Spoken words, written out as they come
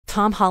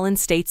Tom Holland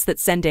states that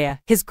Zendaya,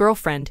 his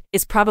girlfriend,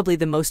 is probably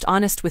the most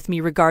honest with me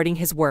regarding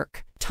his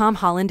work. Tom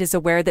Holland is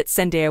aware that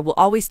Zendaya will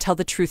always tell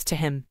the truth to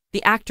him.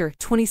 The actor,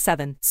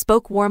 27,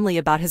 spoke warmly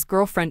about his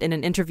girlfriend in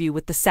an interview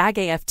with the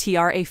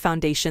SAG-AFTRA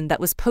Foundation that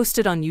was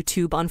posted on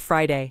YouTube on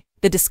Friday.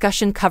 The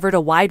discussion covered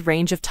a wide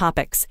range of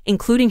topics,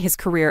 including his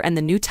career and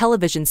the new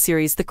television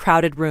series The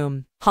Crowded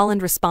Room.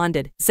 Holland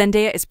responded,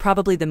 "Zendaya is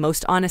probably the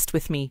most honest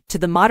with me," to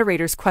the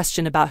moderator's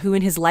question about who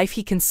in his life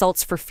he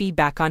consults for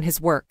feedback on his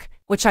work.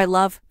 "Which I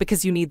love,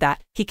 because you need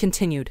that," he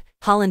continued.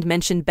 Holland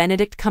mentioned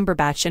Benedict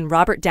Cumberbatch and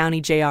Robert Downey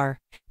Jr.,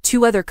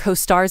 two other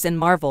co-stars in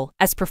Marvel,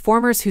 as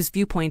performers whose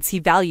viewpoints he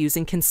values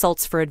and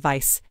consults for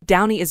advice.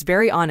 "Downey is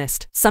very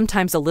honest,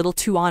 sometimes a little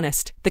too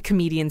honest," the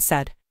comedian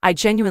said. "I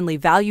genuinely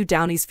value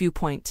Downey's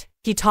viewpoint.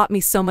 He taught me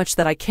so much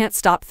that I can't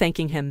stop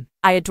thanking him.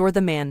 I adore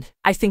the man.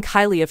 I think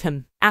highly of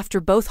him."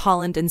 After both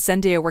Holland and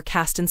Zendaya were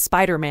cast in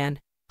Spider-Man: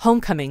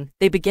 Homecoming,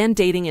 they began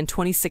dating in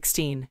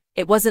 2016.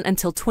 It wasn't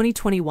until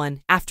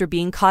 2021, after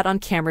being caught on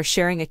camera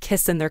sharing a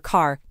kiss in their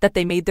car, that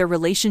they made their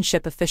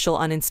relationship official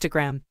on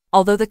Instagram.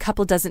 Although the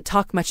couple doesn't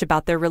talk much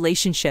about their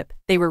relationship,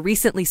 they were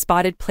recently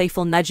spotted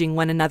playful nudging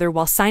one another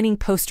while signing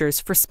posters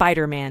for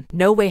Spider-Man: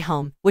 No Way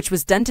Home, which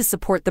was done to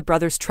support the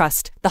brothers'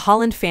 trust, the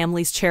Holland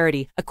family's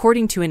charity,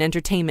 according to an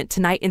Entertainment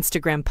Tonight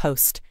Instagram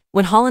post.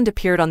 When Holland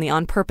appeared on the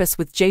On Purpose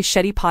with Jay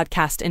Shetty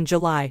podcast in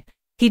July,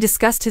 he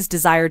discussed his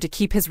desire to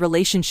keep his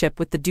relationship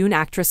with the Dune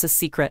actress a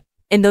secret.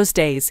 In those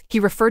days, he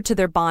referred to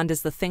their bond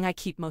as the thing I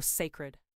keep most sacred.